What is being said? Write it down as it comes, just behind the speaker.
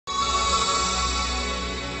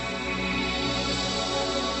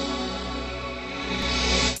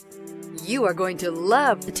You are going to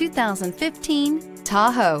love the 2015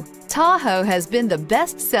 Tahoe. Tahoe has been the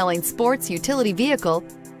best-selling sports utility vehicle,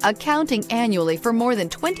 accounting annually for more than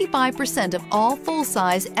 25% of all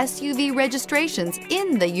full-size SUV registrations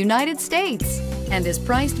in the United States, and is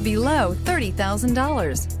priced below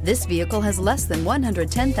 $30,000. This vehicle has less than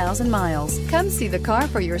 110,000 miles. Come see the car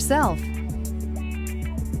for yourself.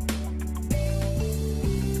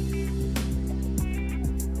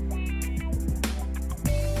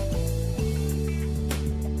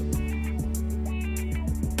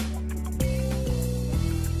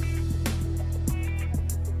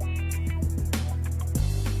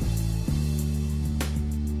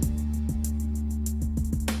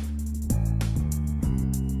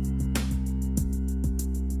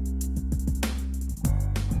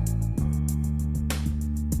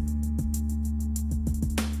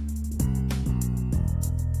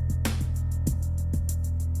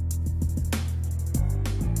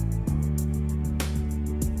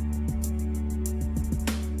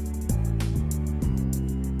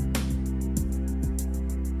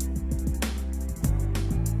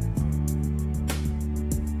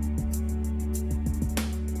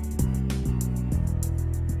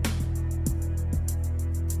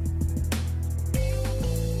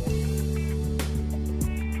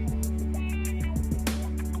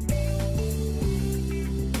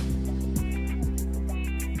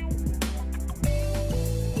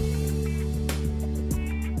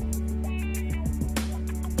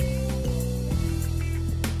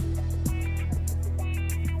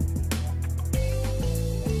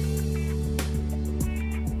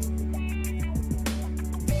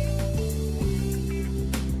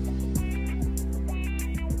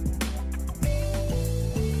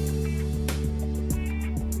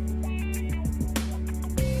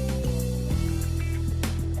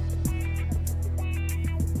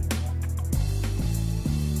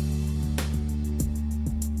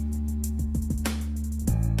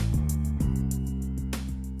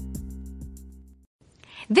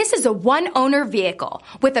 This is a one-owner vehicle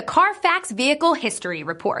with a Carfax Vehicle History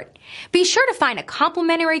Report. Be sure to find a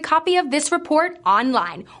complimentary copy of this report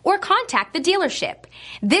online or contact the dealership.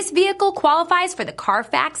 This vehicle qualifies for the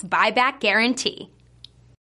Carfax Buyback Guarantee.